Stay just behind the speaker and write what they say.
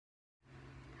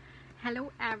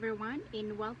Hello everyone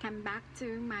and welcome back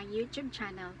to my YouTube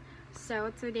channel.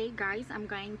 So today guys, I'm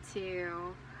going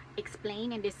to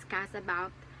explain and discuss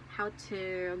about how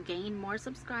to gain more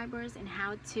subscribers and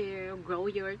how to grow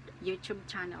your YouTube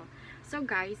channel. So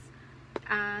guys,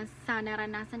 sa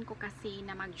naranasan ko kasi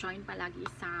na mag-join palagi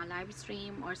sa live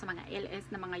stream or sa mga LS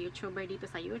na mga YouTuber dito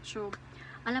sa YouTube,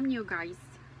 alam nyo guys,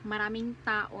 maraming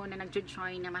tao na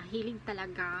nag-join na mahilig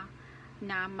talaga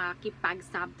na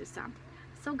makipag-sub to sub.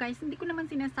 So guys, hindi ko naman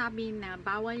sinasabi na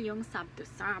bawal yung sub to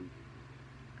sub.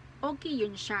 Okay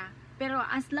yun siya. Pero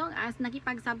as long as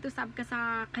nakipag-sub to sub ka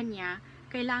sa kanya,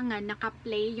 kailangan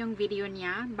naka-play yung video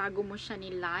niya bago mo siya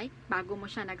ni-like, bago mo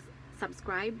siya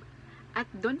nag-subscribe. At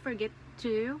don't forget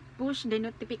to push the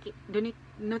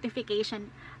notification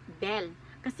bell.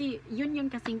 Kasi yun yung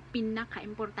kasing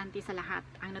pinaka-importante sa lahat,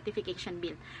 ang notification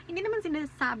bell. Hindi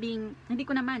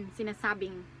ko naman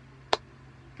sinasabing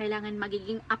kailangan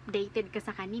magiging updated ka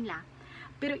sa kanila.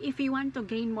 Pero if you want to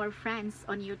gain more friends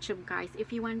on YouTube guys, if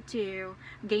you want to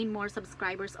gain more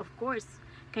subscribers, of course,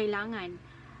 kailangan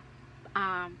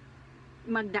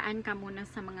magdaan ka muna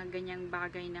sa mga ganyang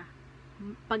bagay na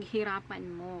paghirapan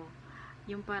mo.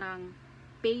 Yung parang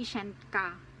patient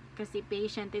ka. Kasi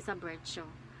patient is a virtue.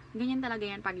 Ganyan talaga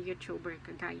yan pag YouTuber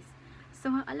ka guys. So,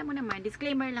 alam mo naman,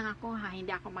 disclaimer lang ako ha, hindi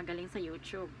ako magaling sa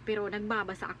YouTube. Pero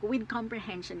nagbabasa ako with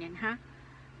comprehension yan ha.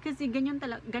 Kasi ganun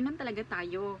talaga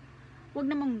tayo. Huwag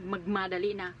namang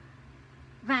magmadali na,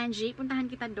 Vangie, puntahan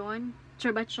kita doon.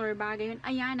 Chorba-chorba, gayon.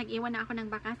 Ayan, nag-iwan na ako ng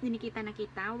bakas, dinikita na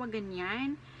kita. Huwag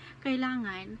ganyan.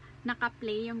 Kailangan,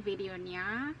 naka-play yung video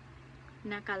niya,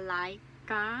 naka-like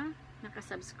ka,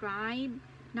 naka-subscribe,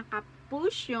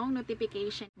 naka-push yung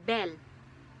notification bell.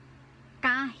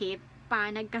 Kahit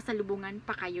pa nagkasalubungan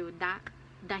pa kayo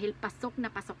dahil pasok na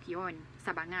pasok yon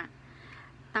sa banga.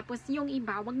 Tapos yung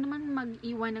iba, wag naman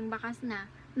mag-iwan ng bakas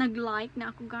na nag-like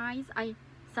na ako guys, ay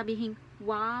sabihin,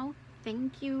 wow,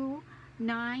 thank you,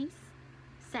 nice,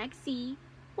 sexy.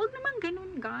 Wag naman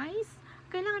ganun guys.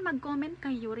 Kailangan mag-comment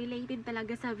kayo related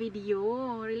talaga sa video,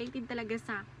 related talaga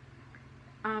sa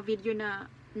video na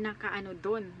naka-ano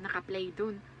dun, naka-play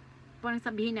dun. Parang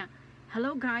sabihin na,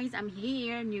 hello guys, I'm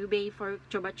here, new bay for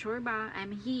chorba-chorba,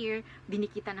 I'm here,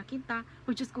 dinikita na kita.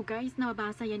 Oh, Diyos ko guys,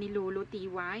 nababasa yan ni Lolo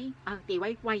TY.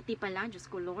 YT pala,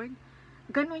 Diyos ko Lord.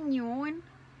 Ganon yun.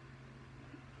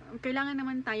 Kailangan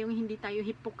naman tayong hindi tayo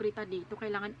hipokrita dito.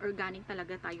 Kailangan organic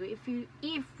talaga tayo.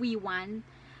 If we want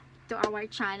to our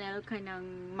channel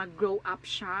kanang mag-grow up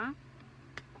siya,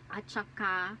 at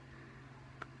saka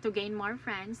to gain more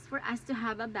friends, for us to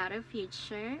have a better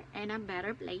future and a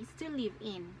better place to live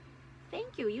in.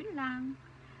 Thank you, yun lang.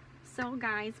 So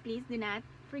guys, please do not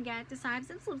forget to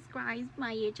subscribe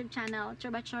my YouTube channel,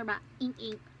 Chorba Chorba, ink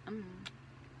ink.